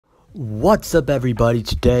What's up everybody,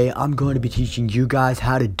 today I'm going to be teaching you guys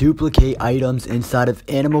how to duplicate items inside of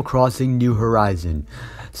Animal Crossing New Horizon.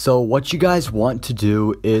 So what you guys want to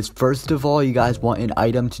do is, first of all, you guys want an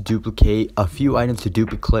item to duplicate, a few items to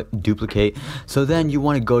duplicate. So then you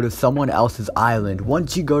want to go to someone else's island.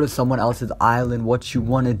 Once you go to someone else's island, what you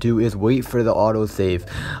want to do is wait for the autosave.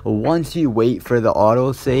 Once you wait for the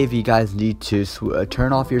autosave, you guys need to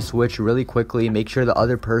turn off your switch really quickly. Make sure the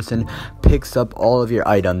other person picks up all of your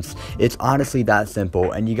items. It's honestly that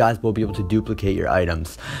simple, and you guys will be able to duplicate your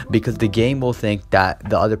items because the game will think that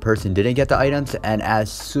the other person didn't get the items. And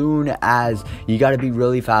as soon as you got to be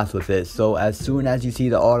really fast with it, so as soon as you see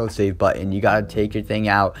the autosave button, you got to take your thing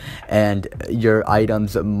out and your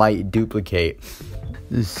items might duplicate.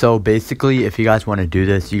 So basically, if you guys want to do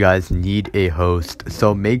this, you guys need a host.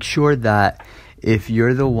 So make sure that if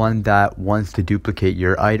you're the one that wants to duplicate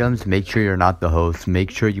your items, make sure you're not the host. Make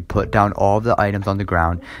sure you put down all of the items on the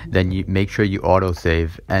ground. Then you make sure you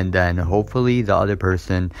autosave. And then hopefully the other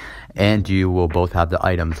person and you will both have the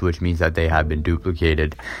items, which means that they have been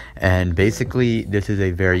duplicated. And basically, this is a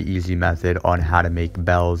very easy method on how to make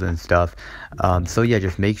bells and stuff. So yeah,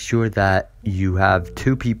 just make sure that you have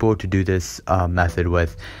 2 people to do this method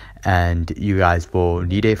with. And you guys will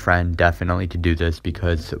need a friend definitely to do this,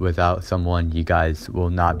 because without someone you guys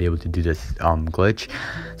will not be able to do this glitch.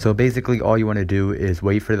 So basically all you want to do is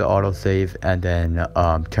wait for the autosave and then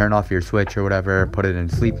turn off your switch or whatever, put it in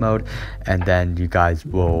sleep mode, and then you guys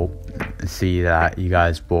will see that you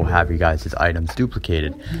guys will have your guys' items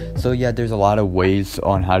duplicated. So yeah, there's a lot of ways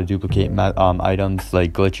on how to duplicate items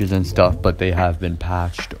like glitches and stuff, but they have been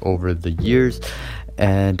patched over the years.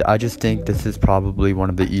 And I just think this is probably one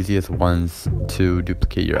of the easiest ones to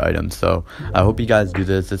duplicate your items. So I hope you guys do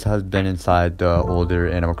this. This has been inside the older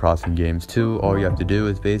Animal Crossing games too. All you have to do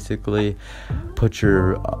is basically put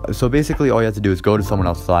your... So basically all you have to do is go to someone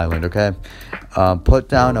else's island, okay? Put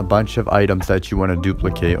down a bunch of items that you want to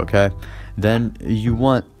duplicate, okay? Then you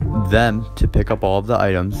want them to pick up all of the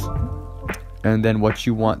items. And then what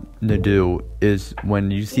you want to do is, when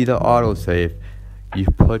you see the autosave, you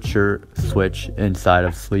put your switch inside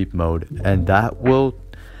of sleep mode, and that will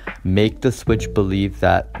make the switch believe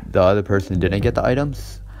that the other person didn't get the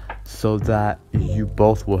items, so that you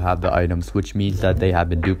both will have the items, which means that they have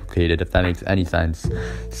been duplicated, if that makes any sense.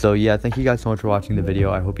 So yeah, thank you guys so much for watching the video.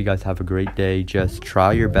 I hope you guys have a great day. Just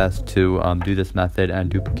try your best to do this method and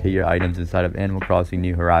duplicate your items inside of Animal Crossing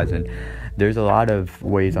New Horizon. There's a lot of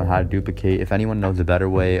ways on how to duplicate. If anyone knows a better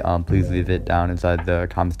way, please leave it down inside the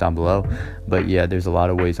comments down below. But yeah, there's a lot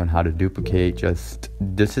of ways on how to duplicate. Just,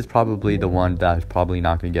 this is probably the one that's probably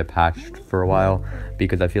not going to get patched for a while,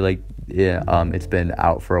 because I feel like it's been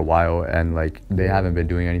out for a while and like they haven't been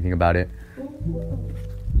doing anything about it.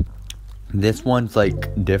 This one's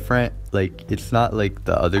like different. Like, it's not like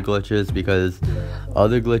the other glitches, because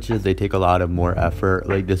other glitches, they take a lot of more effort.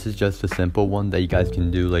 Like, this is just a simple one that you guys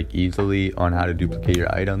can do like easily on how to duplicate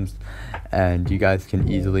your items, and you guys can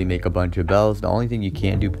easily make a bunch of bells. The only thing you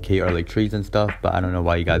can't duplicate are like trees and stuff, but I don't know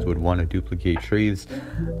why you guys would want to duplicate trees.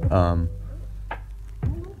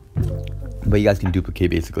 But you guys can duplicate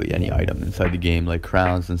basically any item inside the game, like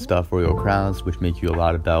crowns and stuff, royal crowns, which make you a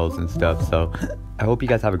lot of bells and stuff. So I hope you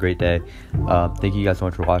guys have a great day. Thank you guys so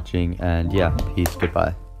much for watching, and yeah, peace,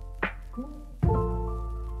 goodbye.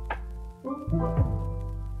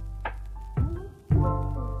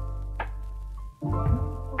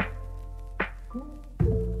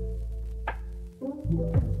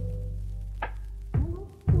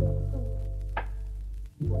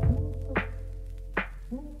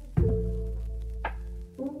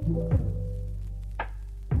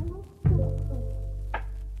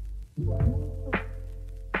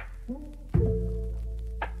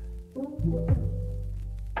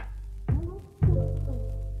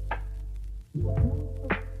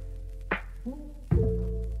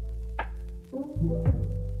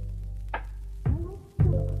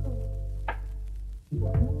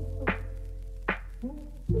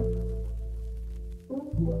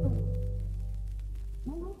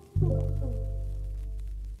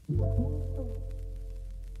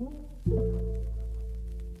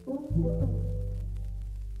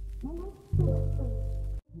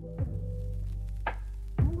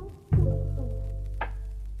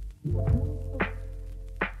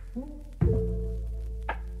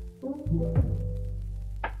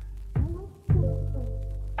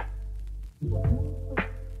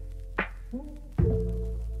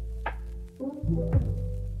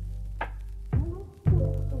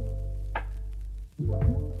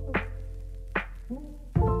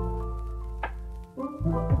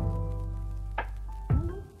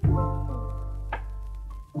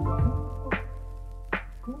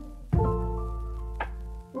 Cool.